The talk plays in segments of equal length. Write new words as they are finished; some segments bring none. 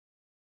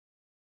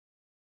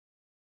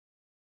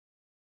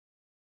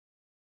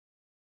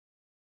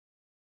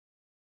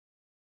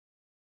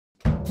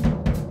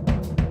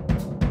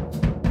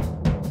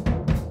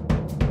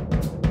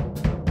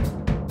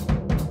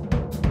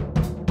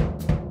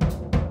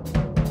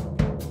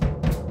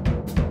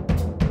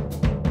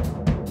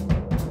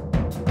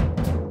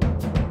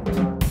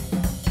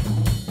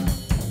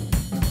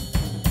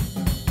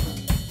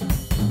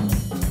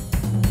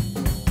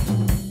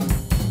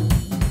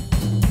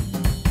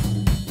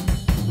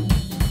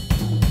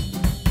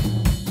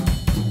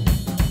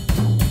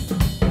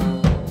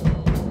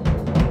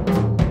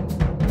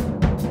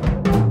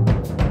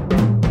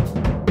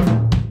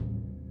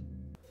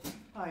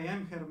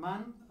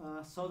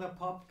Soda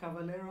Pop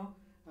Cavalero,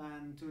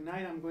 and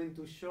tonight I'm going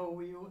to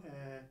show you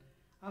an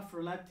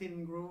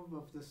Afro-Latin groove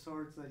of the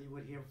sorts that you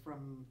would hear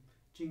from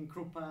Gene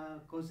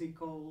Krupa, Cozy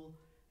Cole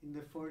in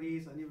the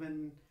 40s, and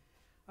even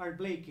Art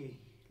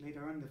Blakey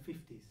later on in the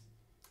 50s.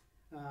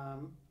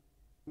 I'm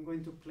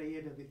going to play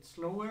it a bit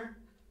slower,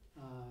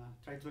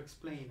 try to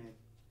explain it.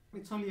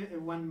 It's only a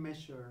one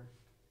measure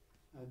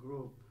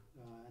groove,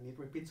 and it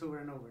repeats over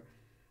and over.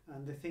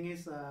 And the thing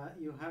is,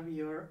 you have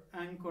your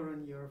anchor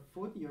on your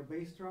foot, your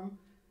bass drum.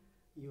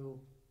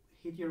 You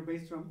hit your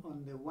bass drum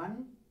on the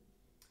 1,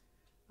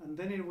 and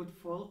then it would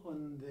fall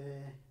on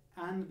the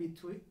and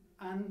between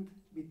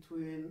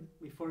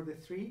before the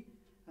 3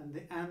 and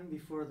the and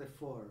before the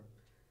 4.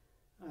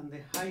 And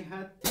the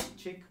hi-hat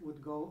chick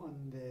would go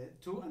on the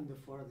 2 and the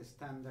 4, the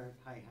standard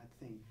hi-hat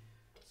thing.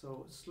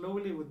 So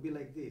slowly would be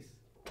like this.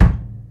 1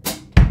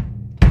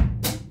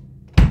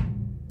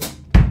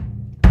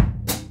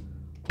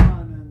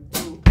 and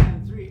 2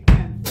 and 3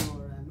 and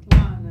 4 and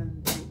 1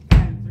 and 2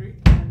 and 3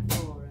 and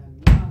 4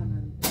 and 1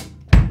 and 2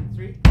 and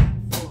 3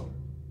 and 4,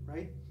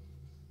 right?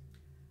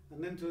 And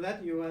then to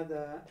that you add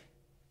a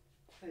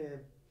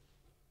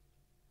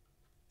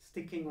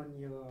sticking on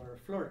your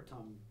floor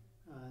tom,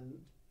 and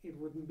it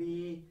wouldn't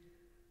be,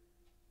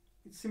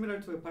 it's similar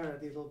to a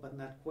paradiddle but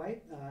not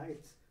quite.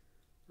 It's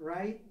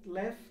right,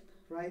 left,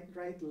 right,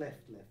 right,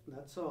 left, left,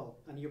 that's all.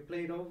 And you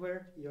play it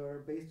over your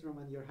bass drum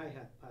and your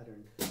hi-hat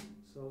pattern.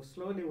 So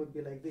slowly it would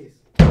be like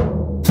this.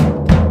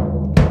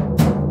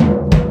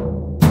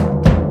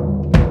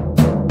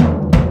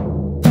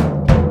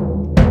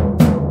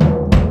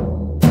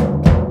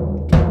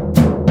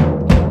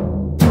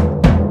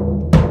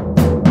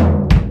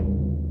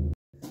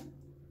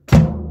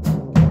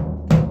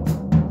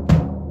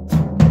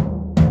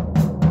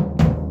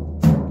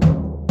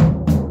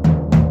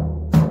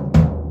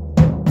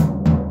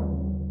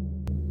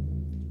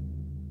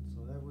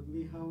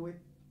 How it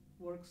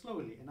works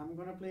slowly, and I'm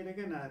gonna play it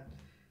again at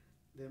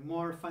the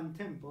more fun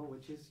tempo,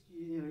 which is,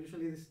 you know,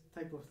 usually this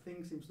type of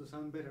thing seems to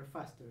sound better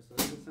faster. So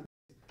it will sound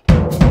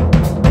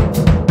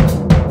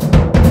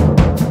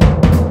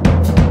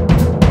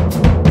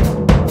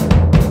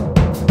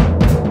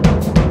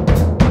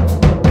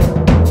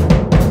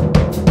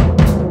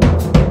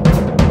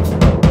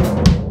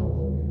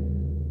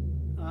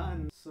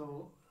and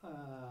so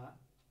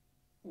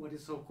what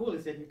is so cool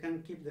is that you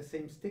can keep the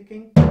same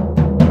sticking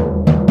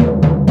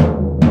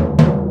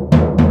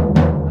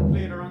and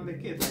play it around the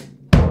kit.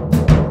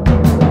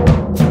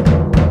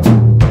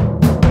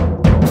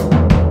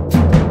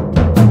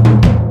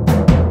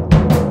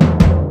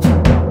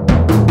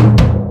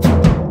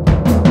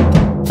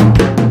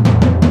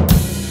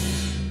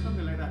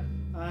 Something like that.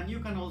 And you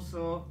can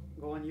also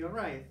go on your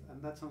right,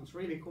 and that sounds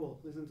really cool.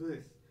 Listen to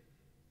this.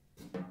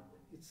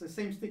 It's the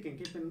same sticking.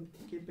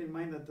 Keep in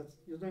mind that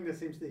you're doing the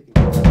same sticking.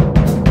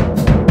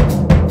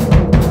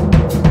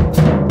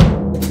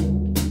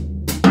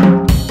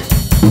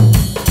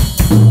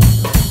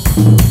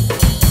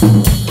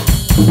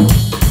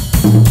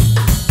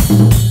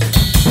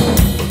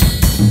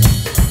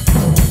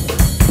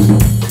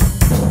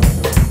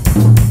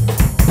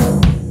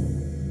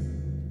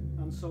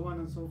 And so on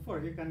and so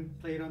forth. You can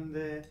play it on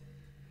the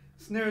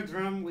snare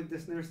drum with the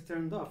snares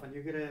turned off, and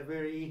you get a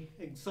very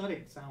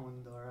exotic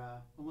sound,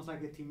 or almost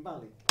like a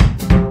timbale.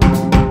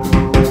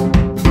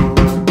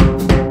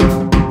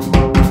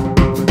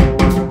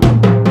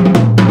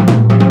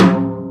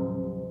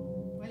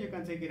 Well, you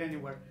can take it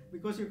anywhere,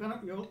 because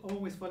you're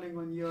always falling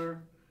on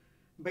your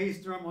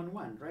bass drum on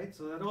 1, right?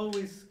 So that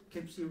always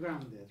keeps you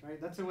grounded, right?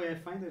 That's the way I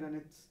find it, and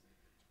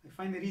I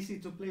find it easy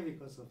to play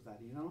because of that,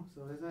 you know?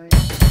 So as I